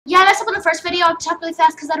messed up in the first video. I'll talk really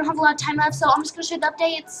fast because I don't have a lot of time left, so I'm just going to show you the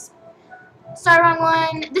updates. Start on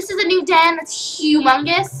one. This is a new den. It's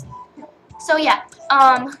humongous. So yeah,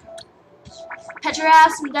 pet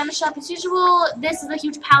giraffes from the diamond shop as usual. This is a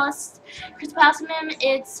huge palace, crystal palace mim.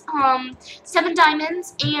 It's 7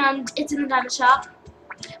 diamonds and it's in the diamond shop.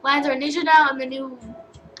 Lions are a ninja now, and the new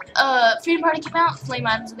Freedom Party came out. Flame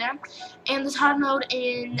items are there, and there's hard mode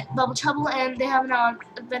in Bubble Trouble, and they have an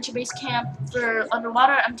adventure base camp for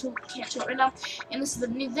underwater. Can't show it right now. And this is the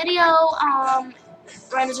new video.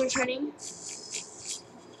 Rhinos are returning.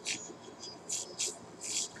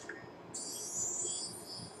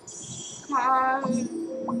 Come on.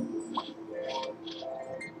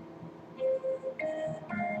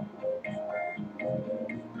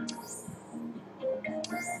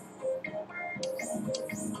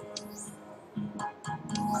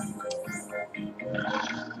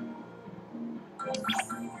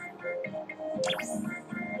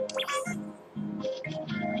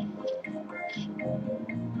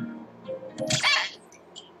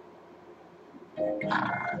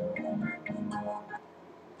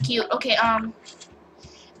 Cute. Okay,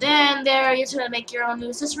 then there you to make your own new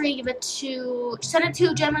accessory. Send it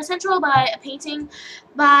to Gemma Central by a painting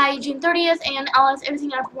by June 30th, and I'll have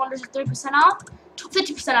everything at Wonders 30% off,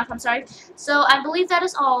 50% off. I'm sorry. So I believe that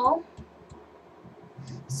is all.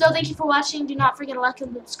 So thank you for watching. Do not forget to like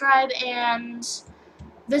and subscribe, and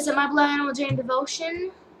visit my blog Animal Jane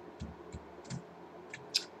Devotion.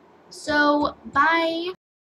 So bye.